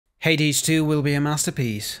Hades 2 will be a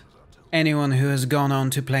masterpiece. Anyone who has gone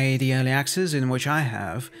on to play the Early Access, in which I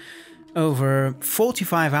have, over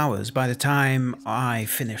 45 hours by the time I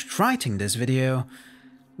finished writing this video,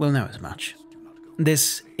 will know as much.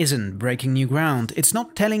 This isn't breaking new ground, it's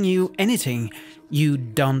not telling you anything you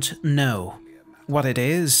don't know. What it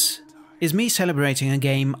is me celebrating a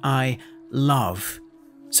game I love,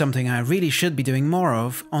 something I really should be doing more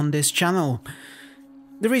of on this channel.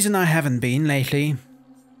 The reason I haven't been lately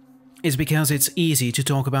is because it's easy to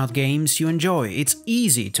talk about games you enjoy, it's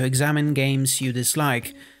easy to examine games you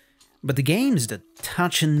dislike, but the games that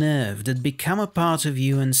touch a nerve, that become a part of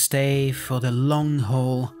you and stay for the long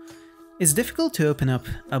haul, it's difficult to open up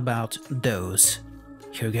about those.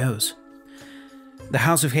 Here goes. The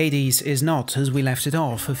House of Hades is not as we left it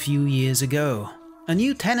off a few years ago. A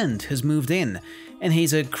new tenant has moved in, and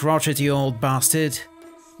he's a crotchety old bastard.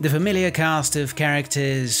 The familiar cast of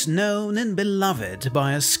characters known and beloved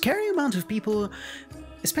by a scary amount of people,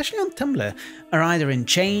 especially on Tumblr, are either in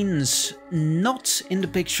chains, not in the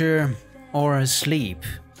picture, or asleep.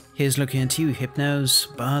 Here's looking at you,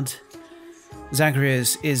 Hypnos, bud.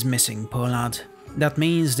 Zagreus is missing, poor lad. That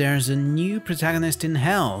means there's a new protagonist in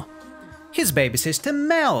hell. His baby sister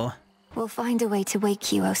Mel. We'll find a way to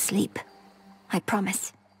wake you, O sleep. I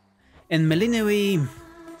promise. And Melinoi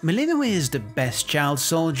is the best child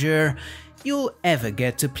soldier you'll ever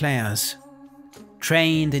get to play as.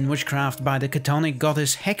 Trained in witchcraft by the Chthonic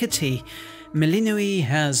goddess Hecate, Melinoi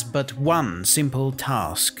has but one simple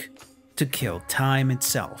task: to kill time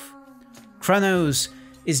itself. Kronos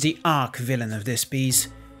is the arch-villain of this piece,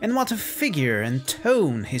 and what a figure and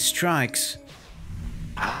tone he strikes.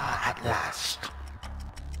 Ah, at last.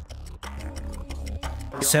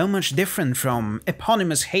 So much different from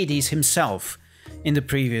eponymous Hades himself in the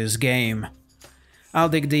previous game. I'll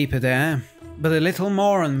dig deeper there, but a little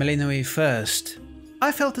more on Melinoi first.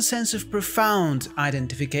 I felt a sense of profound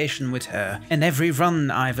identification with her, and every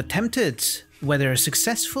run I've attempted, whether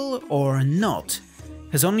successful or not,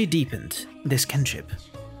 has only deepened this kinship.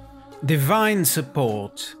 Divine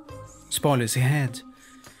support. Spoilers ahead.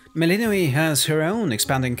 Melinoi has her own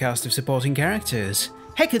expanding cast of supporting characters.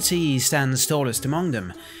 Hecate stands tallest among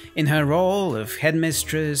them, in her role of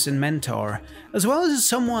headmistress and mentor, as well as a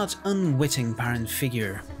somewhat unwitting parent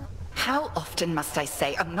figure. How often must I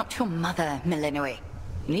say I'm not your mother, Melinoi?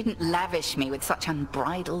 You needn't lavish me with such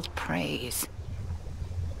unbridled praise.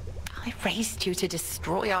 I raised you to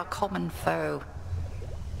destroy our common foe.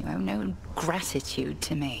 You owe no gratitude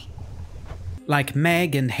to me. Like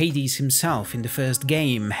Meg and Hades himself in the first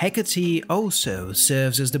game, Hecate also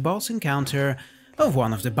serves as the boss encounter of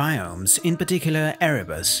one of the biomes, in particular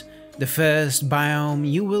Erebus, the first biome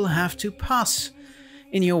you will have to pass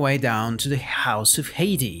in your way down to the House of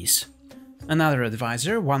Hades. Another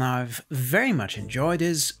advisor, one I've very much enjoyed,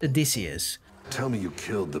 is Odysseus. Tell me you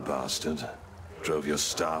killed the bastard. Drove your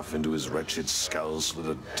staff into his wretched skull, slid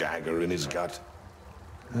a dagger in his gut.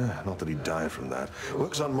 Not that he'd die from that.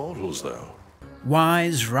 Works on mortals, though.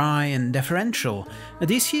 Wise, wry and deferential,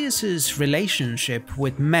 Odysseus' relationship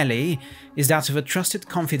with Meli is that of a trusted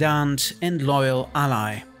confidant and loyal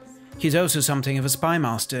ally. He's also something of a spy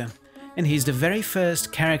master, and he's the very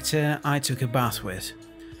first character I took a bath with,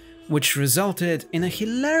 which resulted in a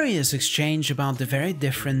hilarious exchange about the very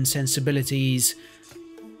different sensibilities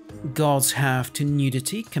gods have to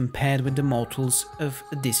nudity compared with the mortals of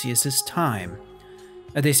Odysseus' time.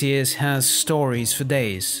 Odysseus has stories for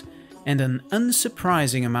days, and an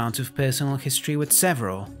unsurprising amount of personal history with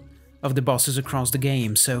several of the bosses across the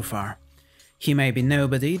game so far. He may be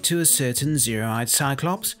nobody to a certain zero-eyed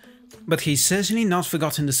Cyclops, but he's certainly not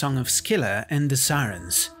forgotten the Song of Scylla and the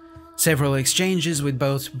Sirens. Several exchanges with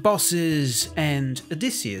both bosses and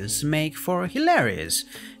Odysseus make for hilarious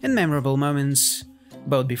and memorable moments,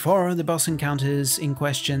 both before the boss encounters in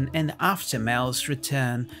question and after Mel's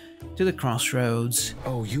return to the crossroads.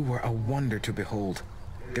 Oh, you were a wonder to behold.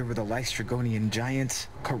 There were the Lystragonian giants,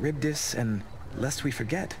 Charybdis, and, lest we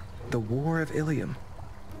forget, the War of Ilium.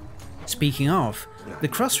 Speaking of, the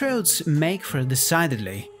crossroads make for a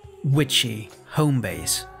decidedly witchy home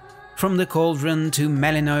base. From the cauldron to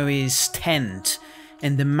Melinoi's tent,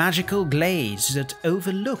 and the magical glades that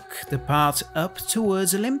overlook the path up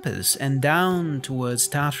towards Olympus and down towards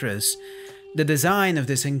Tartarus, the design of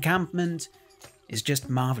this encampment is just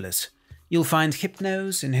marvelous. You'll find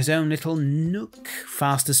Hypnos in his own little nook,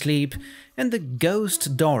 fast asleep, and the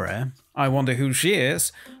ghost Dora, I wonder who she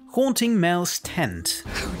is, haunting Mel's tent.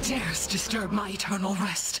 Who dares disturb my eternal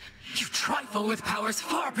rest? You trifle with powers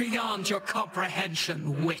far beyond your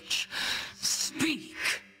comprehension, witch. Speak!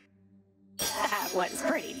 That was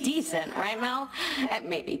pretty decent, right, Mel?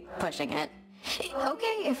 Maybe pushing it.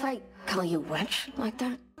 Okay if I call you wench like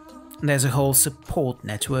that? There's a whole support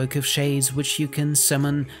network of shades which you can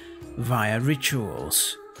summon via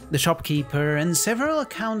rituals. The shopkeeper and several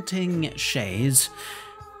accounting shades.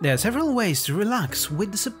 There are several ways to relax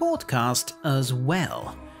with the support cast as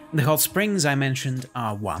well. The hot springs I mentioned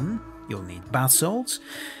are one, you'll need bath salts.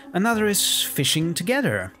 Another is fishing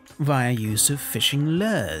together, via use of fishing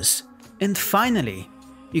lures. And finally,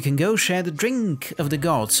 you can go share the drink of the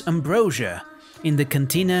gods, ambrosia, in the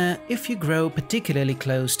cantina if you grow particularly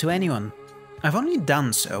close to anyone. I've only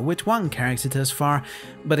done so with one character thus far,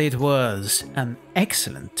 but it was an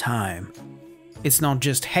excellent time. It's not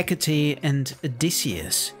just Hecate and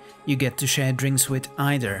Odysseus you get to share drinks with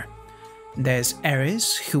either. There's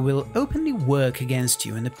Ares, who will openly work against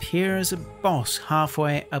you and appear as a boss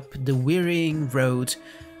halfway up the wearying road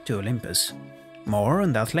to Olympus. More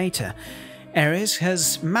on that later. Ares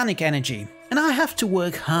has manic energy, and I have to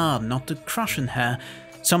work hard not to crush on her.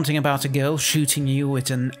 Something about a girl shooting you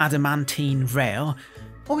with an adamantine rail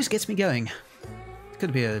always gets me going.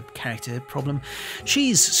 Could be a character problem.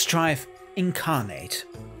 She's Strife incarnate,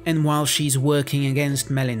 and while she's working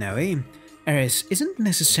against Melinoe, Ares isn't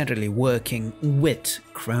necessarily working with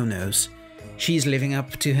Kronos. She's living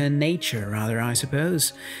up to her nature, rather, I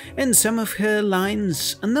suppose, and some of her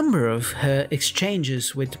lines, a number of her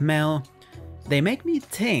exchanges with Mel, they make me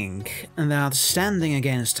think that standing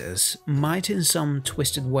against us might in some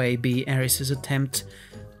twisted way be Ares' attempt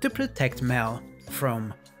to protect Mel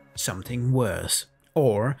from something worse.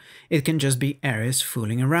 Or it can just be Ares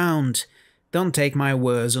fooling around. Don't take my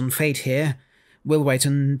words on fate here, we'll wait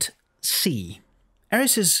and see.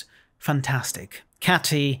 Ares is fantastic,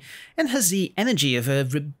 catty, and has the energy of a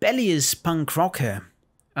rebellious punk rocker,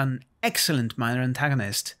 an excellent minor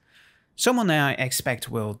antagonist. Someone I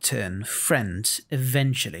expect will turn friend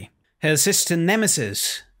eventually. Her sister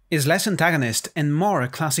Nemesis is less antagonist and more a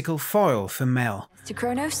classical foil for Mel. To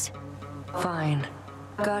Kronos? Fine.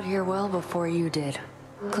 Got here well before you did.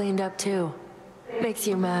 Cleaned up too. Makes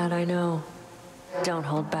you mad, I know. Don't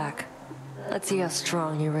hold back. Let's see how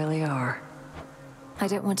strong you really are. I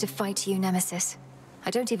don't want to fight you, Nemesis.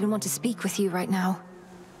 I don't even want to speak with you right now.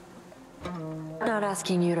 Not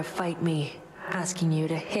asking you to fight me. Asking you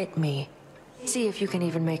to hit me. See if you can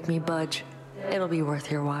even make me budge. It'll be worth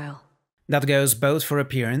your while. That goes both for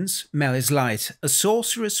appearance. Mel is light, a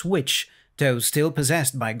sorceress witch, though still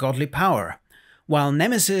possessed by godly power, while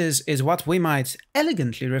Nemesis is what we might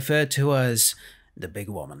elegantly refer to as the big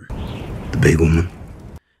woman. The big woman.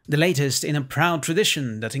 The latest in a proud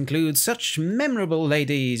tradition that includes such memorable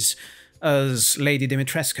ladies as Lady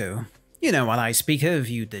Dimitrescu. You know what I speak of,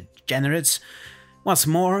 you degenerates. What's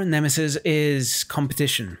more, Nemesis is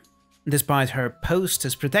competition. Despite her post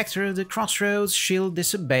as protector of the crossroads, she'll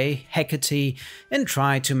disobey Hecate and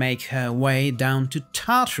try to make her way down to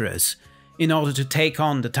Tartarus in order to take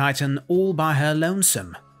on the Titan all by her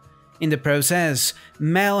lonesome. In the process,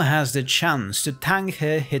 Mel has the chance to tank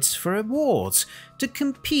her hits for awards, to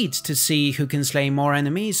compete to see who can slay more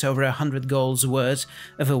enemies over 100 gold's worth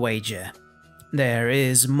of a wager. There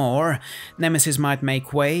is more. Nemesis might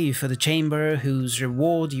make way for the chamber whose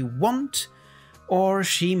reward you want, or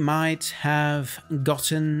she might have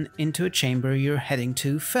gotten into a chamber you're heading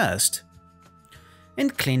to first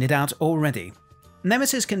and cleaned it out already.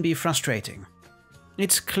 Nemesis can be frustrating.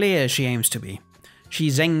 It's clear she aims to be.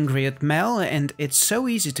 She's angry at Mel, and it's so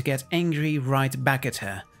easy to get angry right back at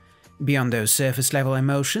her. Beyond those surface level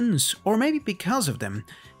emotions, or maybe because of them,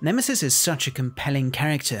 Nemesis is such a compelling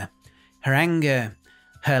character. Her anger,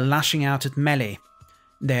 her lashing out at Melee,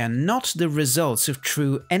 they are not the results of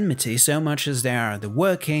true enmity so much as they are the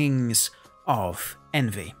workings of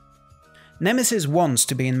envy. Nemesis wants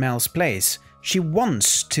to be in Mel's place. She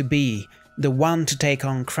wants to be the one to take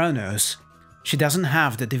on Kronos. She doesn't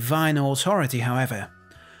have the divine authority, however,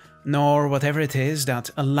 nor whatever it is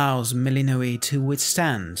that allows Melinoe to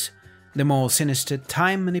withstand the more sinister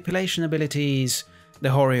time manipulation abilities the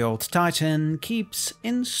hoary old Titan keeps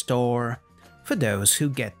in store for those who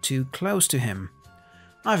get too close to him.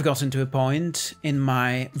 I've gotten to a point in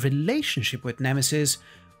my relationship with Nemesis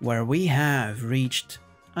where we have reached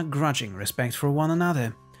a grudging respect for one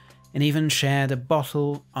another and even shared a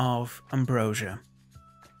bottle of ambrosia.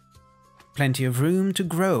 Plenty of room to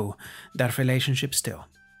grow that relationship still.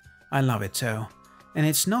 I love it so, and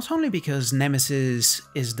it's not only because Nemesis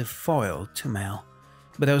is the foil to Mel,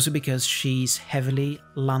 but also because she's heavily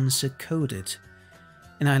Lancer-coded,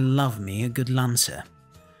 and I love me a good Lancer.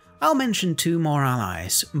 I'll mention two more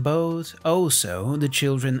allies, both also the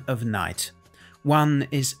children of night. One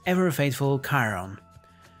is ever-faithful Chiron.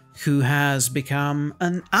 who has become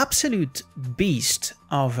an absolute beast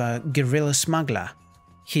of a guerrilla smuggler.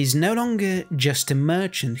 He's no longer just a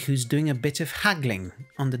merchant who's doing a bit of haggling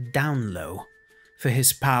on the down low for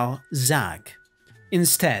his pal Zag.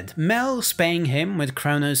 Instead, Mel's paying him with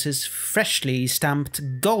Kronos' freshly stamped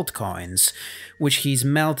gold coins, which he's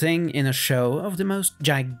melting in a show of the most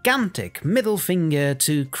gigantic middle finger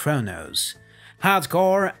to Kronos.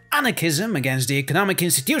 Hardcore anarchism against the economic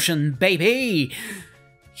institution, baby!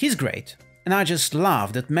 He's great, and I just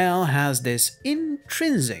love that Mel has this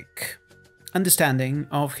intrinsic understanding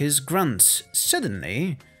of his grunts.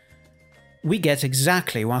 Suddenly, we get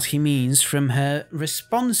exactly what he means from her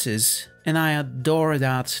responses, and I adore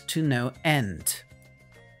that to no end.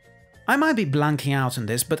 I might be blanking out on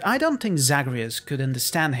this, but I don't think Zagreus could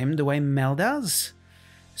understand him the way Mel does.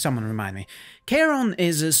 Someone remind me. Charon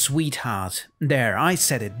is a sweetheart. There, I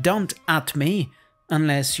said it. Don't at me,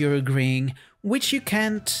 unless you're agreeing, which you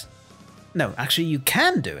can't... No, actually you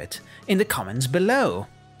can do it in the comments below.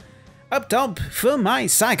 Up top for my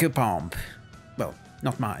psychopomp. Well,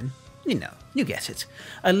 not mine. You know, you get it.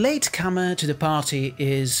 A latecomer to the party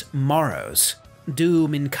is Moros,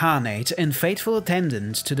 Doom incarnate and faithful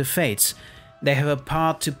attendant to the fates. They have a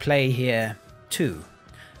part to play here, too.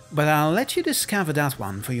 But I'll let you discover that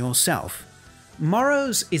one for yourself.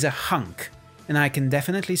 Moros is a hunk, and I can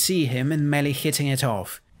definitely see him and Melly hitting it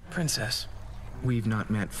off. Princess, we've not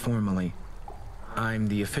met formally. I'm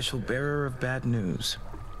the official bearer of bad news.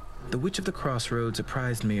 The Witch of the Crossroads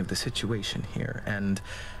apprised me of the situation here, and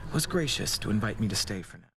was gracious to invite me to stay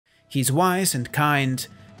for now. He's wise and kind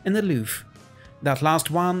and aloof. That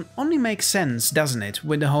last one only makes sense, doesn't it,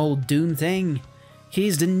 with the whole Doom thing?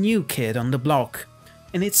 He's the new kid on the block,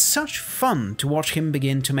 and it's such fun to watch him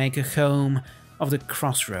begin to make a home of the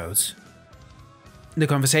Crossroads. The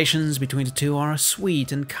conversations between the two are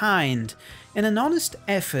sweet and kind, and an honest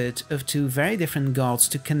effort of two very different gods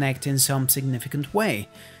to connect in some significant way,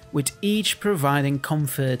 with each providing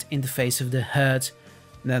comfort in the face of the hurt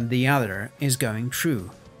that the other is going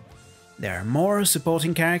through. There are more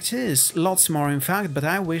supporting characters, lots more in fact, but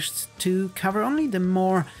I wished to cover only the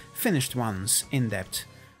more finished ones in depth,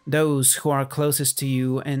 those who are closest to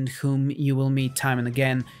you and whom you will meet time and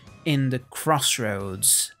again in the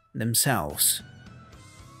Crossroads themselves.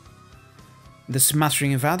 The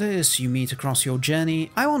smattering of others you meet across your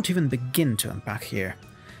journey I won't even begin to unpack here.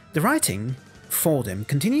 The writing for them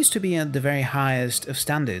continues to be at the very highest of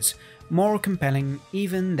standards, more compelling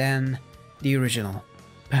even than the original.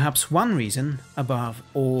 Perhaps one reason, above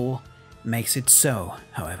all, makes it so,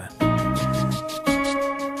 however.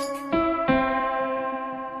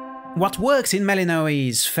 What works in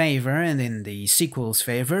Melinoe's favour and in the sequel's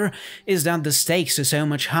favour is that the stakes are so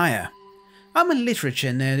much higher. I'm a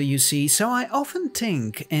literature nerd, you see, so I often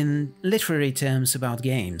think in literary terms about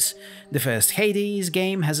games. The first Hades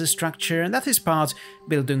game has a structure, and that is part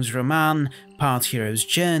Bildungsroman, part hero's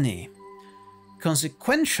journey.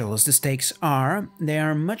 Consequential as the stakes are, they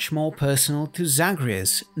are much more personal to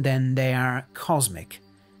Zagreus than they are cosmic.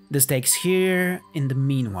 The stakes here, in the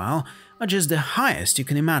meanwhile, are just the highest you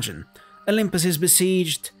can imagine. Olympus is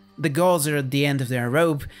besieged, the gods are at the end of their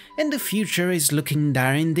rope, and the future is looking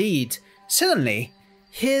dire indeed. Suddenly,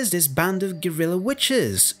 here's this band of guerrilla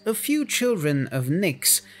witches, a few children of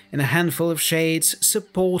Nyx, and a handful of shades,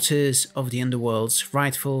 supporters of the underworld's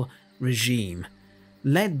rightful regime,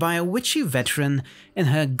 led by a witchy veteran and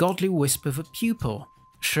her godly wisp of a pupil.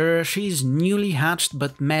 Sure, she's newly hatched,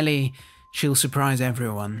 but Melly, she'll surprise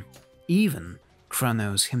everyone, even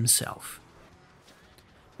Kronos himself.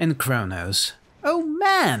 And Kronos, oh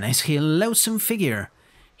man, is he a loathsome figure!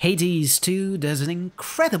 Hades too does an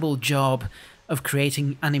incredible job of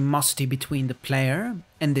creating animosity between the player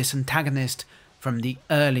and this antagonist from the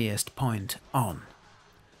earliest point on.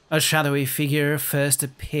 A shadowy figure first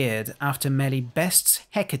appeared after Melly bests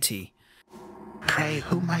Hecate. Pray,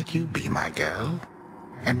 who might you be, my girl?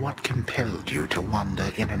 And what compelled you to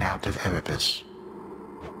wander in and out of Erebus?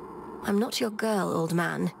 I'm not your girl, old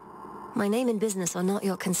man. My name and business are not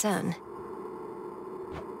your concern.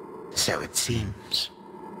 So it seems.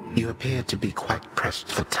 You appear to be quite pressed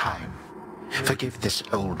for time. Forgive this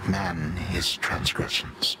old man his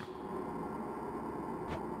transgressions.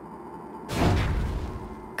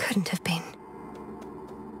 Couldn't have been.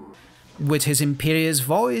 With his imperious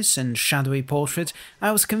voice and shadowy portrait,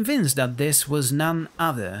 I was convinced that this was none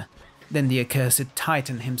other than the accursed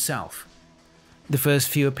Titan himself. The first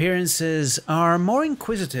few appearances are more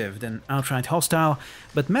inquisitive than outright hostile,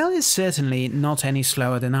 but Mel is certainly not any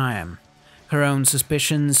slower than I am. Her own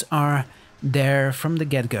suspicions are there from the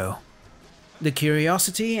get-go. The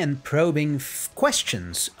curiosity and probing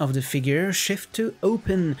questions of the figure shift to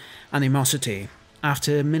open animosity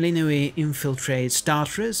after Milinui infiltrates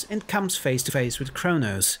Tartarus and comes face to face with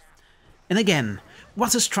Kronos. And again,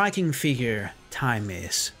 what a striking figure Time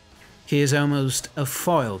is. He is almost a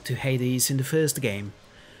foil to Hades in the first game,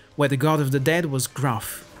 where the god of the dead was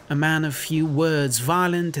gruff, a man of few words,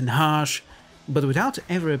 violent and harsh, but without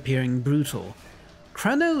ever appearing brutal.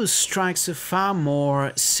 Kronos strikes a far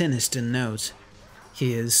more sinister note.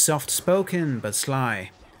 He is soft-spoken but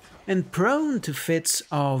sly, and prone to fits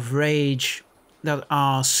of rage that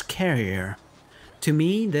are scarier to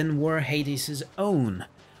me than were Hades' own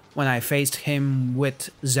when I faced him with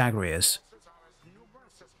Zagreus.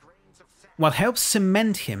 What helps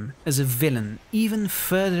cement him as a villain even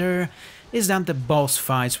further is that the boss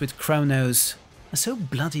fights with Kronos are so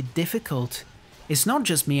bloody difficult. It's not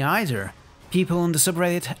just me either. People on the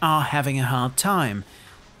subreddit are having a hard time.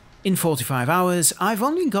 In 45 hours, I've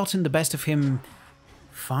only gotten the best of him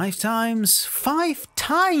 5 times? 5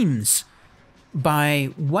 times! By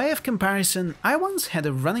way of comparison, I once had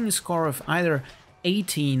a running score of either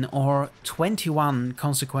 18 or 21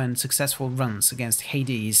 consequent successful runs against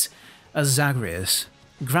Hades as Zagreus.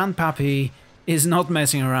 Grandpappy is not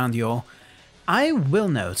messing around, y'all. I will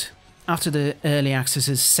note, after the Early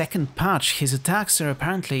Access's second patch, his attacks are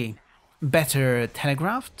apparently better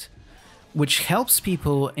telegraphed, which helps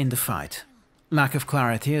people in the fight. Lack of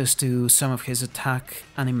clarity as to some of his attack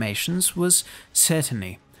animations was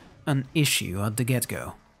certainly an issue at the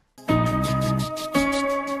get-go.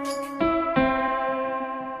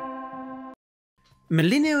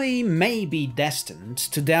 Milinui may be destined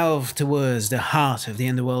to delve towards the heart of the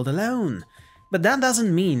underworld alone, but that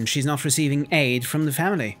doesn't mean she's not receiving aid from the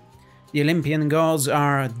family. The Olympian gods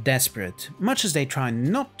are desperate, much as they try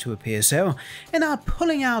not to appear so, and are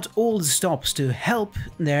pulling out all the stops to help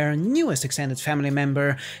their newest extended family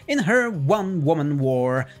member in her one-woman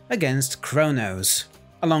war against Kronos.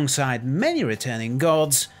 Alongside many returning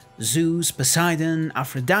gods, Zeus, Poseidon,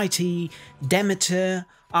 Aphrodite, Demeter,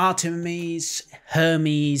 Artemis,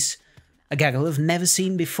 Hermes, a gaggle of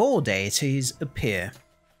never-seen-before deities appear.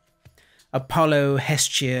 Apollo,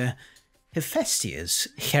 Hestia, Hephaestus,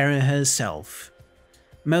 Hera herself.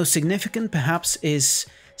 Most significant perhaps is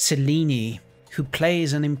Selene, who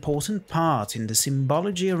plays an important part in the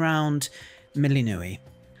symbology around Milinui.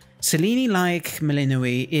 Selene, like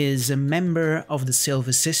Milinui, is a member of the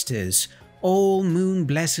Silver Sisters, all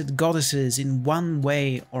moon-blessed goddesses in one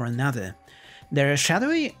way or another. They're a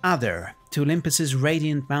shadowy other to Olympus's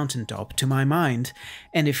radiant mountaintop, to my mind,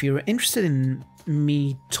 and if you're interested in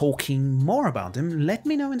me talking more about them, let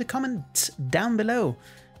me know in the comments down below,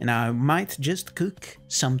 and I might just cook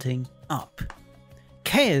something up.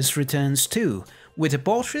 Chaos returns too, with a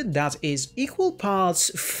portrait that is equal parts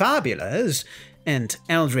fabulous and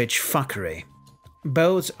eldritch fuckery.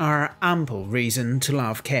 Both are ample reason to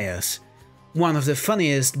love Chaos. One of the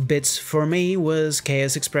funniest bits for me was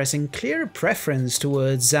Chaos expressing clear preference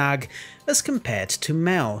towards Zag as compared to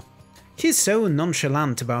Mel. He's so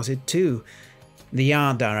nonchalant about it too. The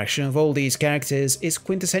art direction of all these characters is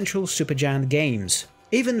quintessential Supergiant Games.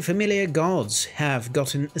 Even familiar gods have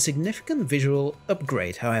gotten a significant visual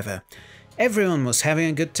upgrade, however. Everyone was having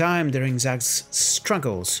a good time during Zag's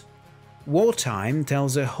struggles. Wartime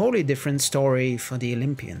tells a wholly different story for the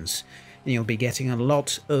Olympians, and you'll be getting a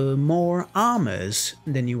lot more armors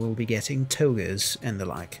than you will be getting togas and the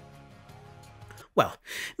like. Well,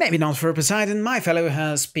 maybe not for Poseidon, my fellow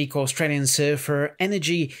has peak Australian surfer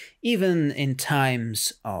energy even in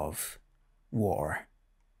times of war.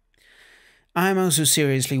 I'm also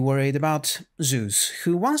seriously worried about Zeus,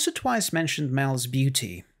 who once or twice mentioned Mel's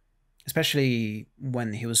beauty, especially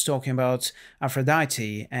when he was talking about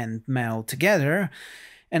Aphrodite and Mel together.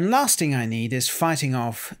 And last thing I need is fighting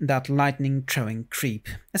off that lightning-throwing creep,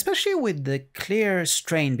 especially with the clear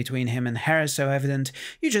strain between him and Hera so evident.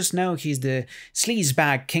 You just know he's the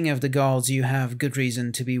sleazebag king of the gods you have good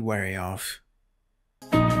reason to be wary of.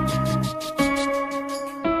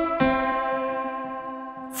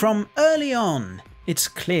 From early on, it's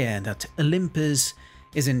clear that Olympus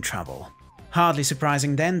is in trouble. Hardly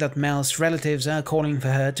surprising then that Mel's relatives are calling for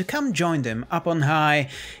her to come join them up on high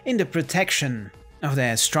in the protection of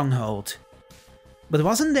their stronghold. But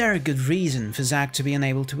wasn't there a good reason for Zag to be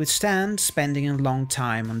unable to withstand spending a long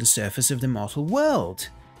time on the surface of the mortal world?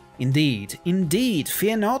 Indeed,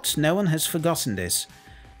 fear not, no one has forgotten this.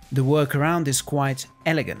 The workaround is quite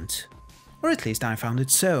elegant, or at least I found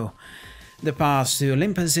it so. The path to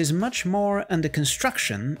Olympus is much more under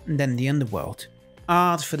construction than the underworld.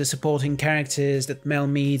 Art for the supporting characters that Mel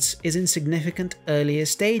meets is in significant earlier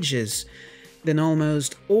stages. than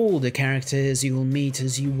almost all the characters you will meet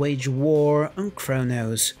as you wage war on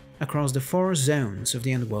Kronos across the 4 zones of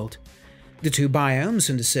the underworld. The 2 biomes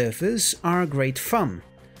on the surface are great fun,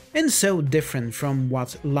 and so different from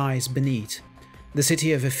what lies beneath. The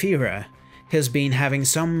city of Ephyra has been having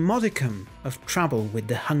some modicum of trouble with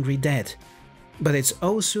the hungry dead, but it's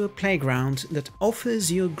also a playground that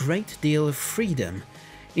offers you a great deal of freedom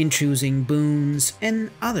in choosing boons and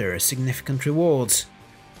other significant rewards.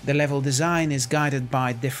 The level design is guided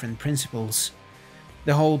by different principles.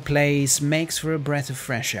 The whole place makes for a breath of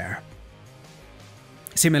fresh air.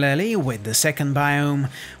 Similarly with the second biome,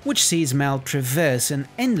 which sees Mel traverse an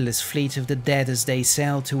endless fleet of the dead as they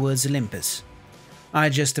sail towards Olympus. I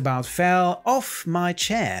just about fell off my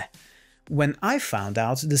chair when I found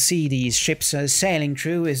out the sea these ships are sailing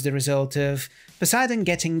through is the result of Poseidon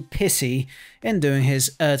getting pissy and doing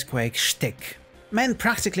his earthquake shtick. Man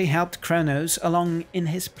practically helped Kronos along in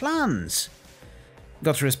his plans.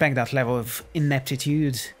 Got to respect that level of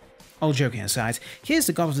ineptitude. All joking aside, here's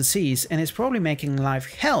the god of the seas and it's probably making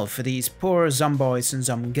life hell for these poor zomboys and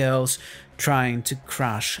zom-girls trying to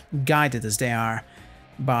crash, guided as they are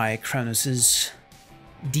by Kronos'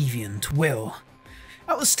 deviant will.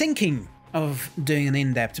 I was thinking of doing an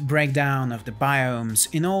in-depth breakdown of the biomes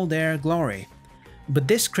in all their glory, but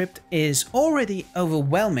this script is already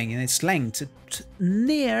overwhelming in its length at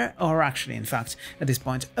near, or actually in fact at this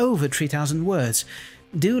point over 3000 words.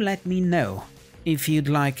 Do let me know if you'd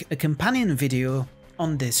like a companion video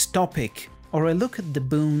on this topic or a look at the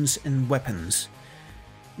boons and weapons.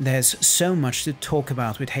 There's so much to talk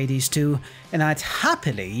about with Hades 2, and I'd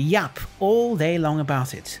happily yap all day long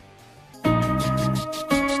about it.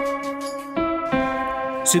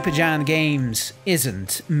 Supergiant Games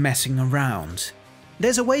isn't messing around.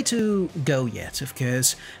 There's a way to go yet, of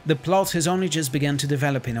course. The plot has only just begun to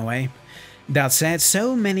develop in a way. That said,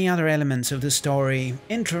 so many other elements of the story,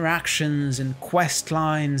 interactions and quest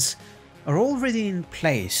lines are already in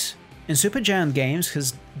place, and Supergiant Games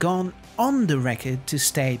has gone on the record to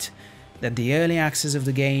state that the early access of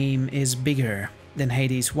the game is bigger than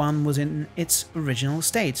Hades 1 was in its original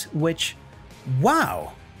state, which,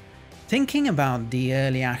 wow! Thinking about the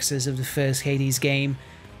early access of the first Hades game,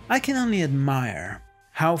 I can only admire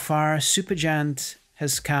how far Supergiant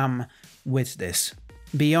has come with this.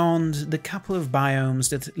 Beyond the couple of biomes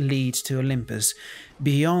that lead to Olympus,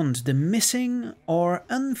 beyond the missing or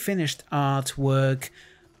unfinished artwork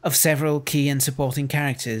of several key and supporting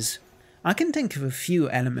characters, I can think of a few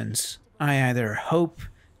elements I either hope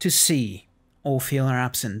to see or feel are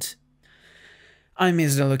absent. I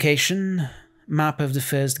miss the location, map of the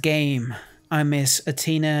first game. I miss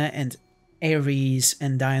Athena and Ares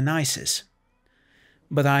and Dionysus.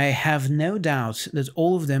 But I have no doubt that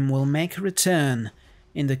all of them will make a return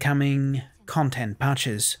in the coming content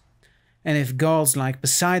patches. And if gods like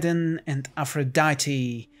Poseidon and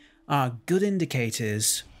Aphrodite are good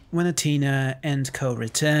indicators, when Athena and co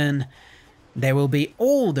return, they will be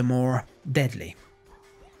all the more deadly.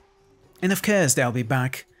 And of course they'll be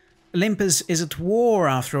back. Olympus is at war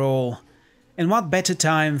after all, and what better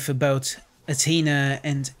time for both Athena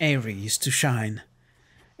and Ares to shine.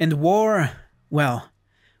 And war, well,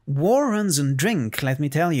 war runs on drink, let me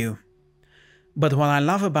tell you. But what I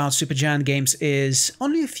love about Supergiant Games is,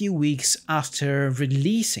 only a few weeks after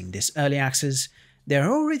releasing this early access, they're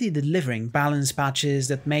already delivering balanced patches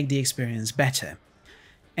that make the experience better,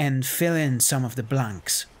 and fill in some of the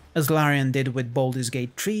blanks. As Larian did with Baldur's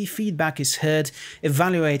Gate 3, feedback is heard,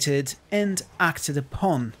 evaluated, and acted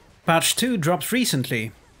upon. Patch 2 dropped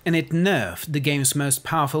recently, and it nerfed the game's most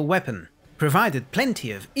powerful weapon, provided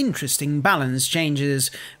plenty of interesting balance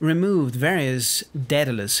changes, removed various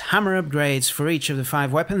Daedalus hammer upgrades for each of the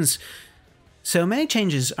 5 weapons. So many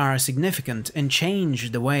changes are significant and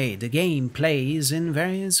change the way the game plays in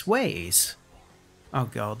various ways. Oh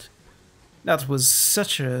god. That was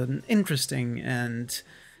such an interesting and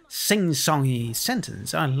sing-songy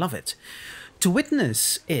sentence, I love it. To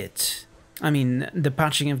witness it, I mean, the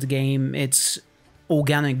patching of the game, its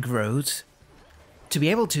organic growth, to be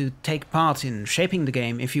able to take part in shaping the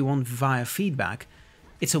game if you want via feedback,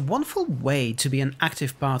 it's a wonderful way to be an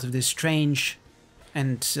active part of this strange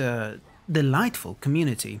and delightful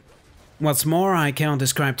community. What's more, I cannot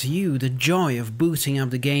describe to you the joy of booting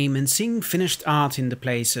up the game and seeing finished art in the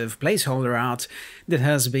place of placeholder art that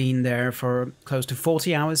has been there for close to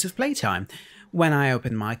 40 hours of playtime. When I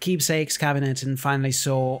opened my keepsakes cabinet and finally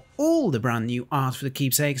saw all the brand new art for the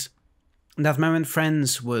keepsakes, that moment,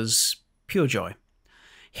 friends, was pure joy.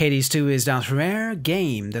 Hades 2 is that rare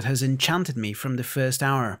game that has enchanted me from the first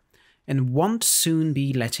hour, and won't soon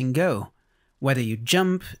be letting go. whether you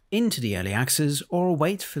jump into the early access or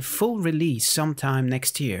wait for full release sometime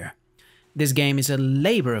next year. This game is a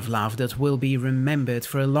labor of love that will be remembered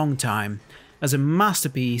for a long time, as a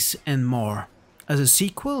masterpiece and more, as a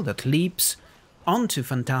sequel that leaps onto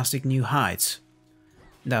fantastic new heights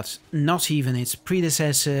that not even its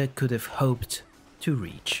predecessor could have hoped to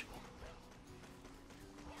reach.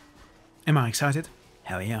 Am I excited?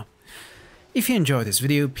 Hell yeah. If you enjoyed this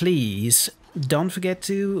video, please don't forget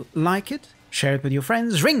to like it, share it with your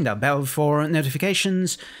friends, ring that bell for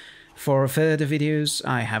notifications for further videos.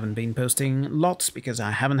 I haven't been posting lots because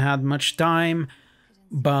I haven't had much time,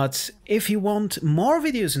 but if you want more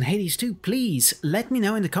videos on Hades 2, please let me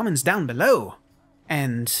know in the comments down below.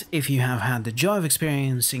 And if you have had the joy of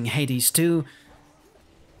experiencing Hades 2,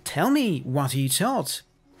 tell me what you thought.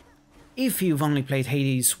 If you've only played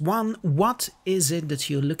Hades 1, what is it that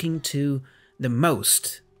you're looking to the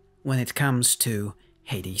most when it comes to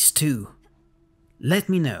Hades 2? Let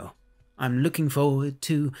me know. I'm looking forward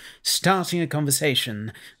to starting a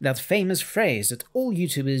conversation, that famous phrase that all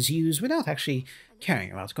YouTubers use without actually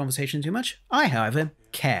caring about the conversation too much. I, however,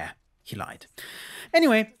 care. He lied.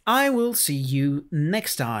 Anyway, I will see you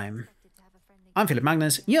next time. I'm Philip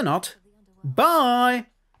Magnus, you're not. Bye!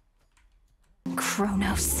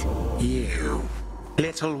 Kronos. You,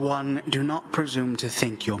 little one, do not presume to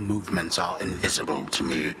think your movements are invisible to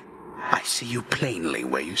me. I see you plainly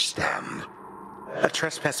where you stand. A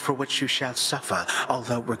trespass for which you shall suffer,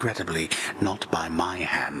 although regrettably not by my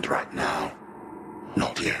hand right now.